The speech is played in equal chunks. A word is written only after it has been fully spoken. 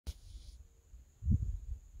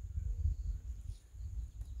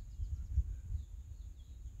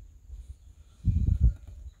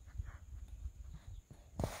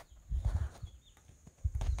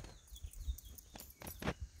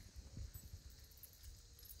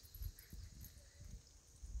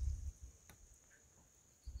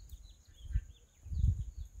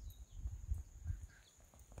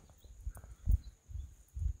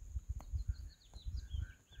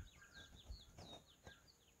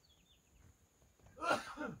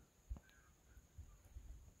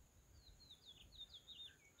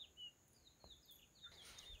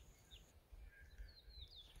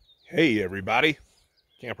Hey everybody,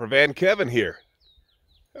 Campervan Kevin here.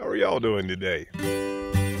 How are y'all doing today?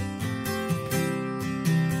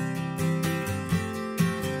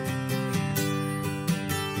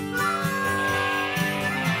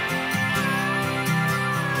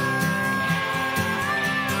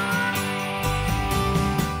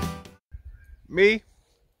 Me?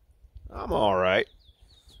 I'm all right.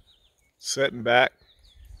 Sitting back,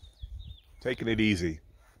 taking it easy.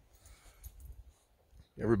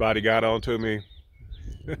 Everybody got on to me.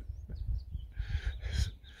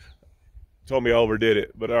 Told me I overdid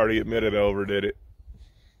it, but I already admitted I overdid it.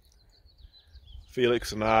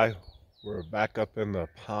 Felix and I were back up in the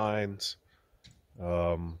pines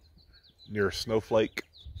near Snowflake,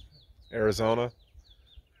 Arizona.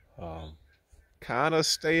 Kind of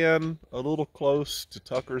staying a little close to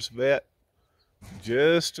Tucker's vet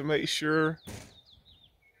just to make sure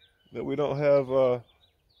that we don't have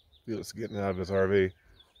Felix getting out of his RV.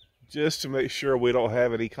 Just to make sure we don't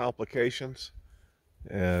have any complications.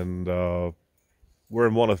 And we're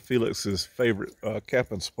in one of Felix's favorite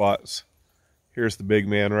camping spots. Here's the big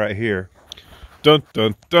man right here. Dun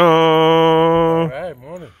dun dun. All right,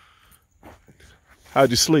 morning. How'd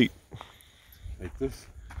you sleep? Like this.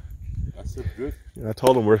 I slept good. I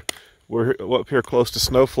told him we're up here close to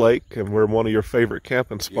Snowflake, and we're in one of your favorite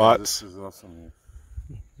camping spots. Yeah, this is awesome here.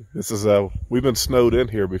 This is we've been snowed in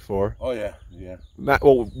here before. Oh yeah, yeah. Not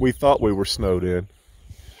well, we thought we were snowed in.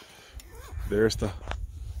 There's the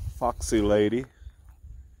foxy lady,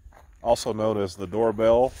 also known as the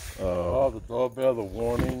doorbell. Oh, the doorbell, the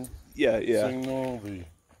warning. Yeah. Signal, the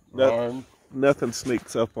alarm. Nothing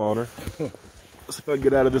sneaks up on her. Let's see if I can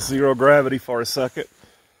get out of this zero gravity for a second.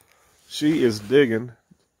 She is digging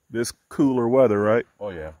this cooler weather, right? Oh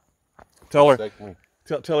yeah. Tell her. Exactly.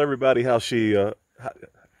 Tell everybody how she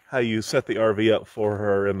how you set the RV up for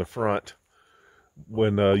her in the front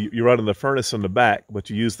when you're running the furnace in the back, but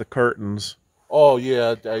you use the curtains. Oh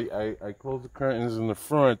yeah, I close the curtains in the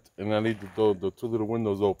front, and I leave the two little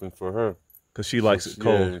windows open for her Because she likes it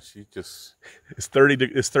cold. Yeah, she just It's 30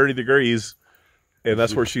 degrees, and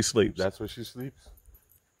that's where she sleeps. That's where she sleeps.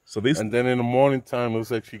 So these, And then in the morning time, it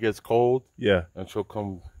looks like she gets cold. yeah. And she'll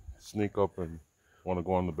come sneak up and want to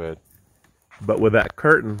go on the bed. But with that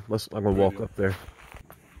curtain, I'm gonna walk up there.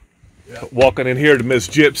 Yeah. Walking in here to Miss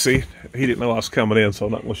Gypsy. He didn't know I was coming in, so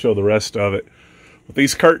I'm not gonna show the rest of it. But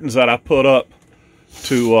these curtains that I put up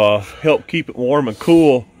to help keep it warm and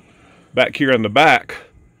cool back here in the back,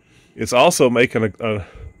 it's also making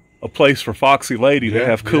a place for Foxy Lady to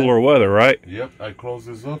have cooler weather, right? Yep, I close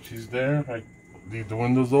this up. She's there. I leave the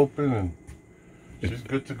windows open, and she's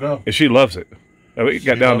good to go. And she loves it. I mean, it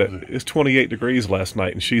got down to it's 28 degrees last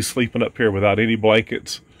night, and she's sleeping up here without any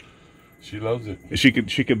blankets. She loves it. She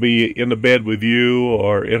could be in the bed with you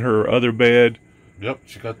or in her other bed. Yep,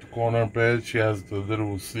 she got the corner bed. She has the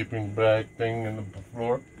little sleeping bag thing in the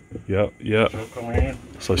floor. Yep. She'll come here.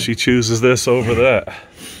 So she chooses this over that.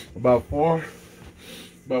 About 4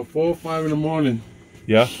 or 5 in the morning.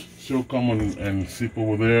 Yeah. She'll come and sleep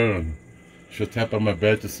over there, and she'll tap on my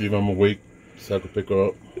bed to see if I'm awake, so I can pick her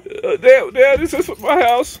up. Dad, is this my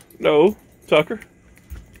house? No, Tucker.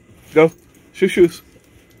 Go. Shoes.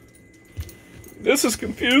 This is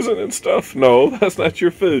confusing and stuff. No, that's not your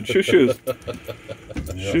food. Shoes.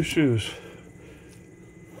 Yep. Shoes.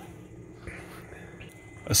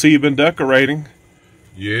 I see you've been decorating.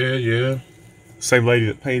 Yeah. Same lady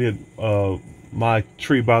that painted my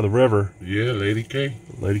tree by the river. Yeah, Lady K.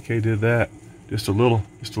 Lady K did that. Just a little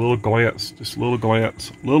glance. A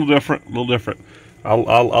little different.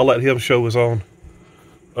 I'll let him show his own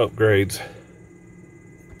upgrades.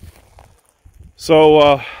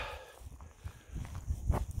 So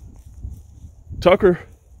Tucker,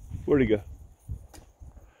 where'd he go?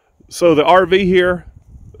 So the RV here,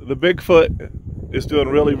 the Bigfoot, is doing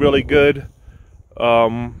really good.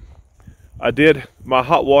 I did my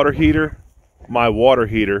hot water heater. My water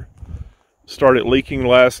heater started leaking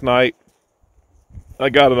last night. I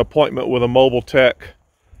got an appointment with a mobile tech.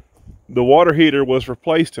 The water heater was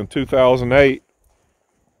replaced in 2008,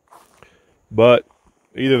 but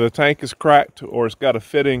either the tank is cracked or it's got a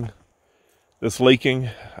fitting that's leaking.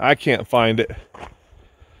 I can't find it.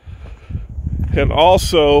 And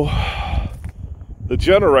also, the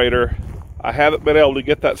generator, I haven't been able to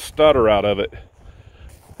get that stutter out of it.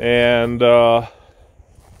 And let's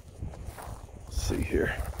see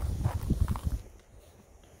here.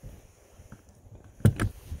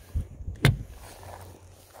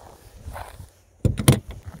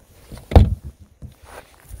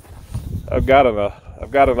 I've got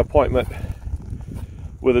an appointment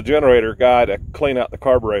with a generator guy to clean out the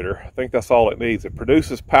carburetor. I think that's all it needs. It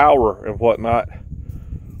produces power and whatnot.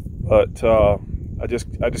 but I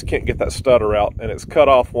just can't get that stutter out, and it's cut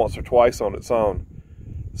off once or twice on its own.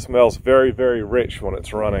 It smells very, very rich when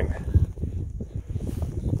it's running.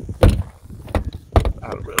 I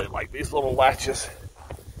don't really like these little latches.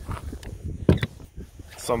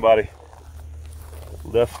 Somebody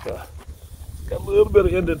left, got a little bit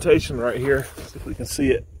of indentation right here. See if we can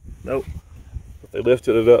see it. Nope. But they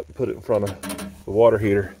lifted it up and put it in front of the water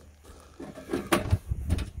heater.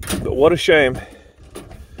 But what a shame.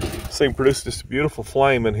 This thing produced this beautiful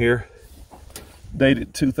flame in here.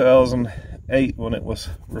 Dated 2008 when it was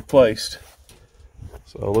replaced.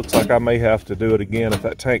 So it looks like I may have to do it again if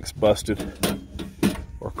that tank's busted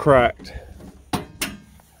or cracked. I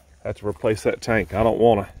have to replace that tank. I don't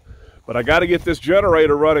want to. But I got to get this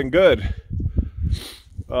generator running good.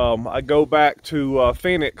 I go back to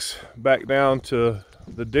Phoenix, back down to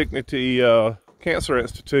the Dignity Cancer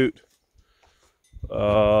Institute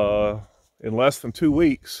in less than 2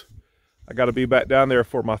 weeks. I got to be back down there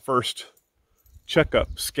for my first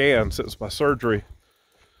checkup scan since my surgery.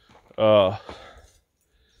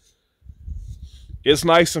 It's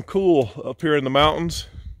nice and cool up here in the mountains.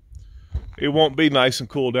 It won't be nice and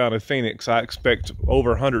cool down in Phoenix. I expect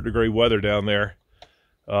over 100-degree weather down there.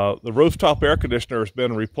 The rooftop air conditioner has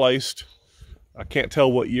been replaced. I can't tell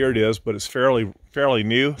what year it is, but it's fairly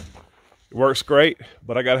new. It works great,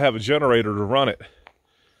 but I got to have a generator to run it.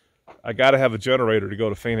 I got to have a generator to go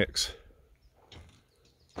to Phoenix.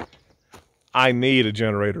 I need a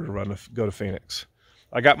generator to go to Phoenix.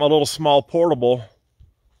 I got my little small portable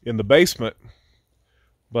in the basement,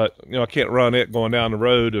 but you know I can't run it going down the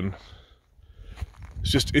road, and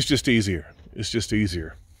it's just easier. It's just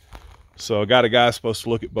easier. So I got a guy supposed to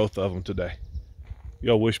look at both of them today.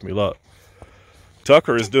 Y'all wish me luck.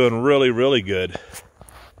 Tucker is doing really, really good.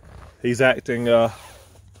 He's acting like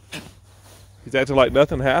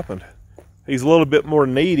nothing happened. He's a little bit more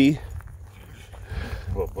needy.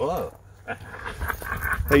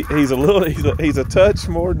 He's a touch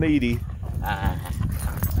more needy.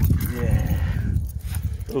 Yeah.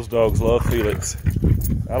 Those dogs love Felix.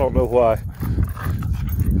 I don't know why.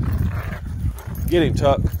 Get him,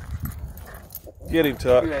 Tuck. Get him,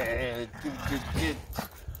 Tuck. Give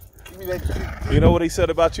me that. You know what he said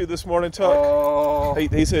about you this morning, Tuck? Oh.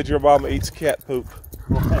 He said your mama eats cat poop.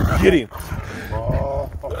 Get him. Oh.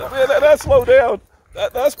 Man, that's low down.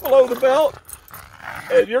 That's below the belt.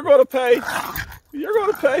 And you're going to pay. You're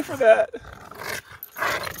going to pay for that.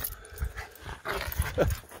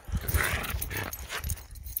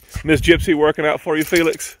 Miss Gypsy working out for you,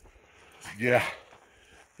 Felix? Yeah.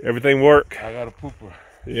 Everything work? I got a pooper.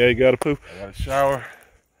 Yeah, you got a poop. I got a shower.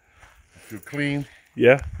 I feel clean.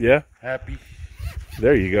 Yeah, yeah. Happy.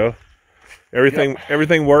 There you go.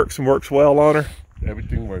 Everything works and works well on her.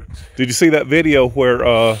 Everything works. Did you see that video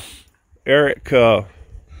where Eric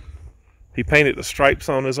he painted the stripes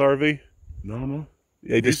on his RV? No.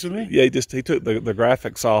 Yeah, he took the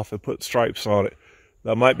graphics off and put stripes on it.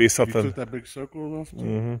 That might be something. You took that big circle off?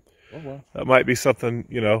 Mm-hmm. Oh wow. That might be something.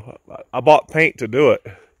 You know, I bought paint to do it.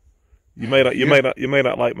 You may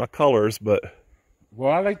not like my colors, but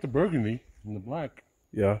well, I like the burgundy and the black.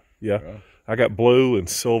 Yeah. I got blue and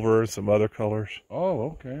silver and some other colors.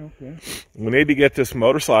 Oh, okay. We need to get this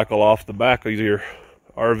motorcycle off the back of your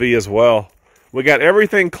RV as well. We got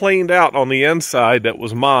everything cleaned out on the inside that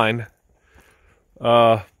was mine.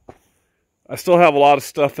 I still have a lot of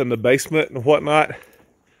stuff in the basement and whatnot.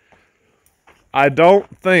 I don't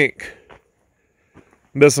think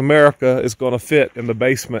Miss America is going to fit in the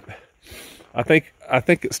basement. I think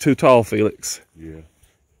it's too tall, Felix. Yeah.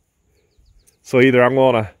 So either I'm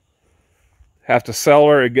going to have to sell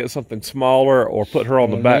her and get something smaller, or put her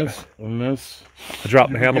on the back. Unless I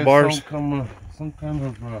drop the handlebars. Some kind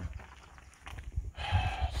of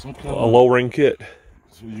a lowering kit.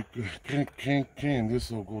 So you can.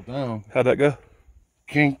 This will go down. How'd that go?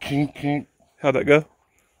 Can. How'd that go?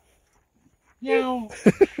 Yeah.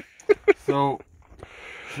 so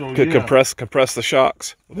Could yeah. compress the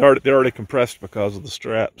shocks. They're already compressed because of the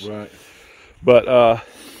straps. Right. But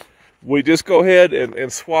we just go ahead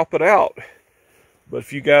and swap it out. But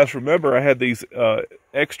if you guys remember, I had these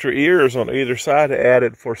extra ears on either side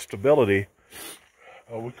added for stability.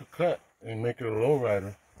 Oh, we could cut and make it a low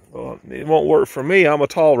rider. Well, it won't work for me. I'm a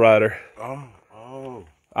tall rider. Oh.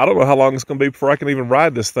 I don't know how long it's going to be before I can even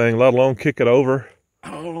ride this thing, let alone kick it over.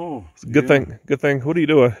 Oh. It's a good thing. What are you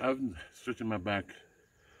doing? I'm stretching my back.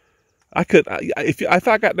 If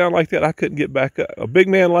I got down like that, I couldn't get back up. A big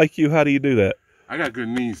man like you, how do you do that? I got good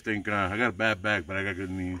knees, thank God. I got a bad back, but I got good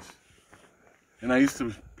knees. And I used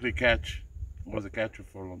to play catch. I was a catcher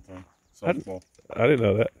for a long time. Softball. I didn't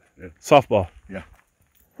know that. Yeah. Softball. Yeah.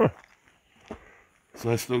 Huh.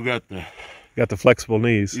 So I still got the Got the flexible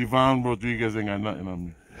knees. Ivan Rodriguez ain't got nothing on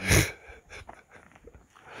me.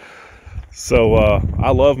 So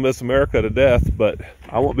I love Miss America to death, but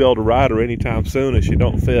I won't be able to ride her anytime soon if she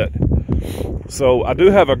don't fit. So I do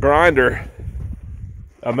have a grinder.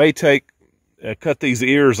 I may cut these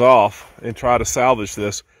ears off and try to salvage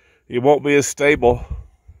this. It won't be as stable,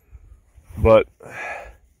 but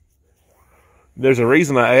there's a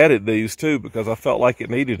reason I added these too, because I felt like it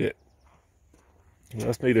needed it.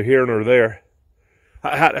 That's neither here nor there.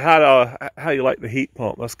 How you like the heat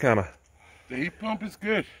pump? That's kind of... The heat pump is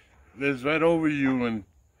good. It's right over you and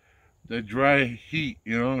the dry heat,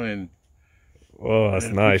 you know, and oh, that's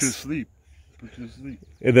nice. Put you to sleep. Put you to sleep.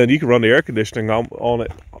 And then you can run the air conditioning on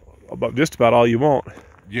it about just about all you want.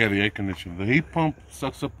 Yeah, the air conditioner. The heat pump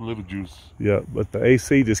sucks up a little juice. Yeah, but the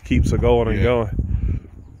AC just keeps it going and going.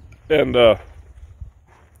 And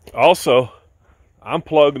also, I'm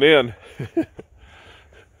plugged in.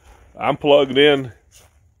 I'm plugged in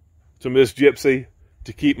to Miss Gypsy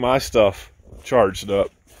to keep my stuff charged up.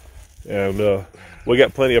 And we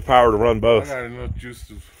got plenty of power to run both. I got enough juice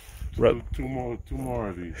to do two more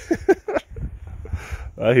of these.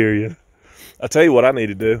 I hear you. I tell you what I need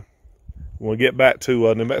to do. When we get back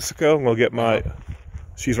to New Mexico, I'm gonna get my...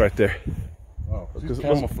 She's right there. Oh, she's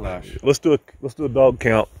camouflage. Let's do a dog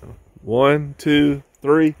count. 1, 2,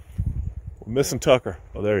 3. We're missing Tucker.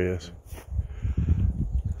 Oh, there he is.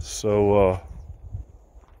 So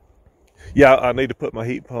yeah, I need to put my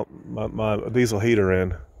heat pump, my diesel heater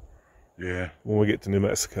in. Yeah. When we get to New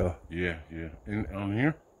Mexico. Yeah. On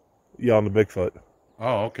here? Yeah, on the Bigfoot.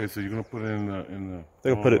 Oh, okay. So you're gonna put it in the.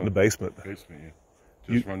 They're gonna put it in the basement. Basement,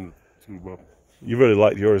 yeah. Just run the tube up. You really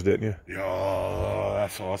liked yours, didn't you? Yeah,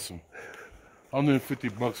 that's awesome.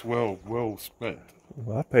 $150 well spent.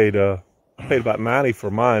 Well, I paid about $90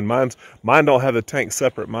 for mine. Mine don't have the tank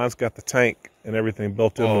separate. Mine's got the tank and everything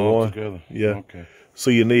built into one. Together. Yeah. Okay.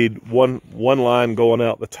 So you need one line going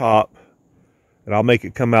out the top, and I'll make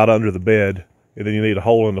it come out under the bed, and then you need a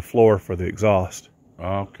hole in the floor for the exhaust.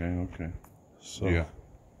 Okay. So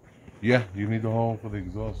yeah, you need the hole for the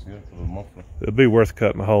exhaust, yeah, for the muffler. It'd be worth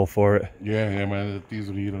cutting a hole for it. Yeah, man, the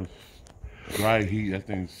diesel heater, dry heat, that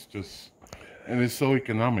thing's just, and it's so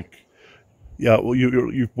economic. Yeah, well,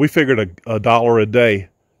 we figured a $1 a day.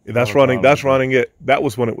 That's running it. That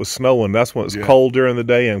was when it was snowing. That's when it's cold during the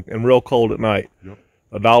day and real cold at night. Yep.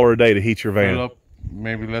 $1 a day to heat your van. Fill up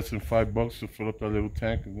maybe less than $5 to fill up that little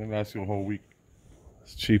tank, and then lasts you a whole week.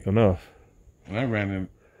 It's cheap enough. And I ran it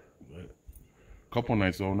a couple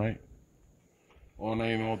nights all night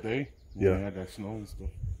and all day. Yeah. I had that snow and stuff.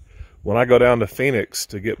 When I go down to Phoenix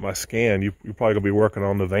to get my scan, you're probably gonna be working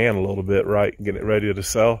on the van a little bit, right? Getting it ready to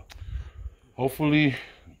sell. Hopefully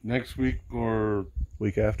next week or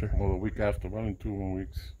week after. Well, the week after, running 2 more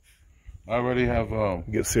weeks. I already have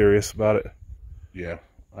get serious about it. Yeah,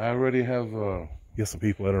 I already have get some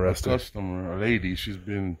people interested. A customer, a lady. She's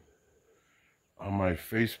been on my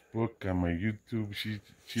Facebook, on my YouTube. She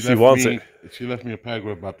wants it. She left me a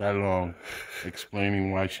paragraph about that long,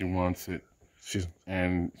 explaining why she wants it. She's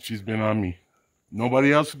been on me.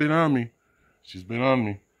 Nobody else has been on me. She's been on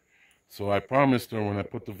me. So I promised her when I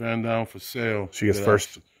put the van down for sale, she gets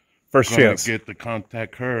first chance. Get to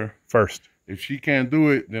contact her first. If she can't do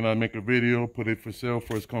it, then I make a video, put it for sale,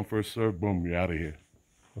 first come, first serve. Boom, you're out of here.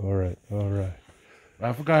 All right.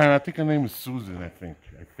 I forgot. I think her name is Susan. I think.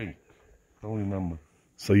 Don't remember.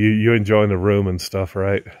 So you enjoying the room and stuff,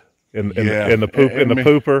 right? And yeah. the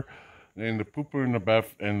pooper. And the pooper in the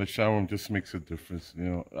bath and the shower room just makes a difference. You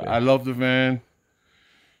know, yeah. I love the van.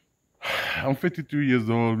 I'm 52 years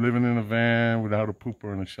old, living in a van without a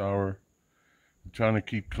pooper and a shower. Trying to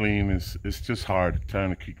keep clean it's just hard. Trying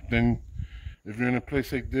to keep. Then, if you're in a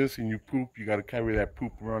place like this and you poop, you got to carry that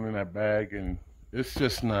poop around in that bag, and it's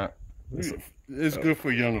just not. It's good for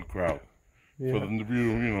a younger crowd. Yeah. For the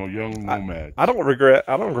real, young nomads. I don't regret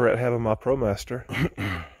having my ProMaster.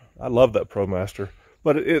 I love that ProMaster,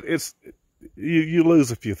 but it's you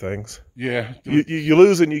lose a few things. Yeah, you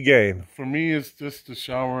lose and you gain. For me, it's just the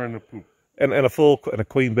shower and the poop. And a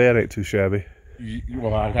queen bed ain't too shabby.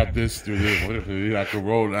 Well, I got this to this. What if I could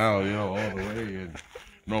roll down, all the way, and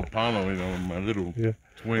no panel, my little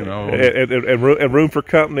twin. And room for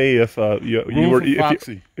company if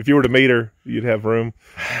you were to meet her, you'd have room.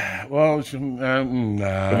 Well,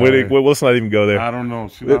 nah. Let's not even go there. I don't know.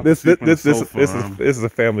 This is a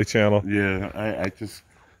family channel. Yeah, I just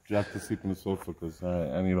have to sleep in the sofa because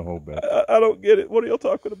I need a whole bed. I don't get it. What are y'all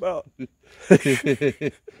talking about?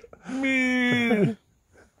 Me.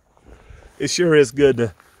 It sure is good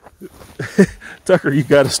to Tucker, you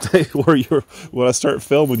got to stay where you're. When I start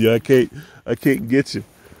filming you, I can't get you.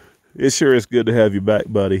 It sure is good to have you back,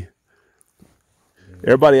 buddy.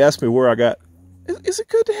 Everybody asks me where I got. Is it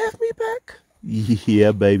good to have me back?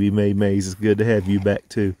 Yeah, baby, MaeMae, it's good to have you back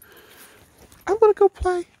too. I'm gonna go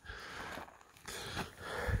play.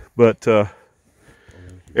 But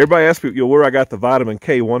everybody asks me, where I got the vitamin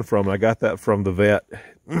K1 from, and I got that from the vet.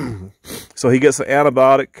 So he gets an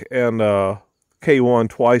antibiotic and K1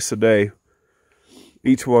 twice a day.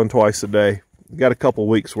 Each one twice a day. Got a couple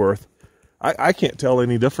weeks worth. I can't tell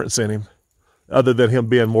any difference in him, other than him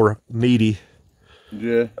being more needy.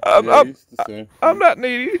 Yeah, he's the same. I'm not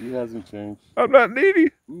needy. He hasn't changed. I'm not needy.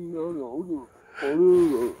 No.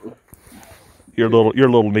 You're a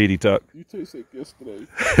little needy, Tuck. You taste sick yesterday.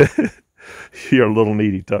 You're a little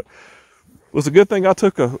needy, Tuck. It was a good thing I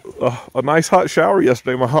took a nice hot shower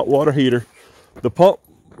yesterday. My hot water heater, the pump,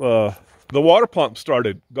 the water pump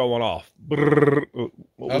started going off. What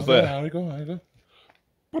was that? How'd it go?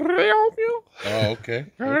 Oh, okay.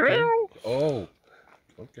 Oh,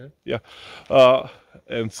 okay. Yeah.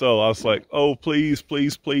 And so I was like, oh, please,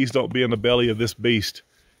 please, please don't be in the belly of this beast.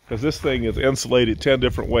 Because this thing is insulated 10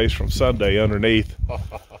 different ways from Sunday underneath.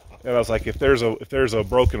 And I was like, if there's a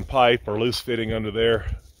broken pipe or loose fitting under there,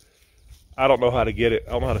 I don't know how to get it.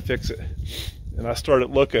 I don't know how to fix it. And I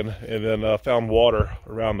started looking, and then found water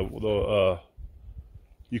around the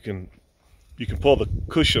you can pull the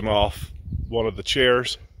cushion off one of the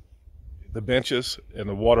chairs, the benches, and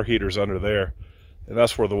the water heater's under there. And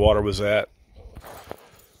that's where the water was at.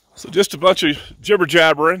 So just a bunch of jibber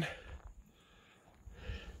jabbering.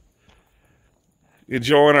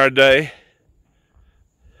 Enjoying our day.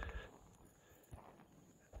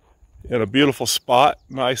 In a beautiful spot,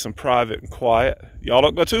 nice and private and quiet. Y'all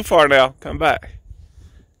don't go too far now. Come back.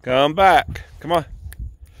 Come back. Come on.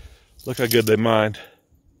 Look how good they mind.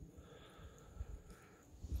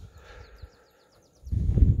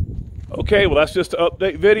 Okay, well that's just an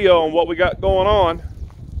update video on what we got going on.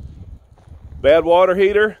 Bad water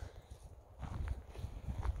heater.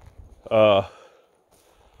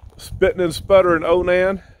 Spitting and sputtering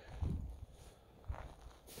Onan.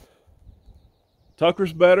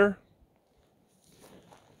 Tucker's better.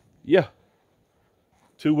 Yeah.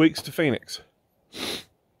 2 weeks to Phoenix.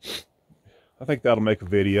 I think that'll make a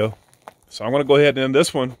video. So I'm going to go ahead and end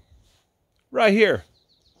this one right here.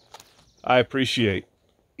 I appreciate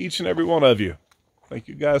each and every one of you. Thank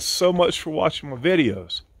you guys so much for watching my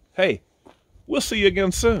videos. Hey, we'll see you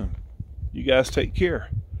again soon. You guys take care.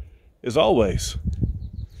 As always,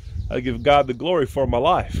 I give God the glory for my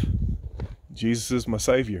life. Jesus is my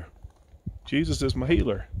Savior. Jesus is my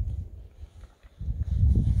healer.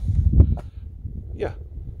 Yeah,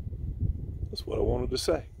 that's what I wanted to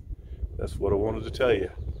say. That's what I wanted to tell you.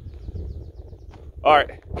 All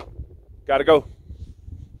right, gotta go.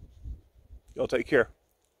 Y'all take care.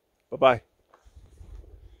 Bye-bye.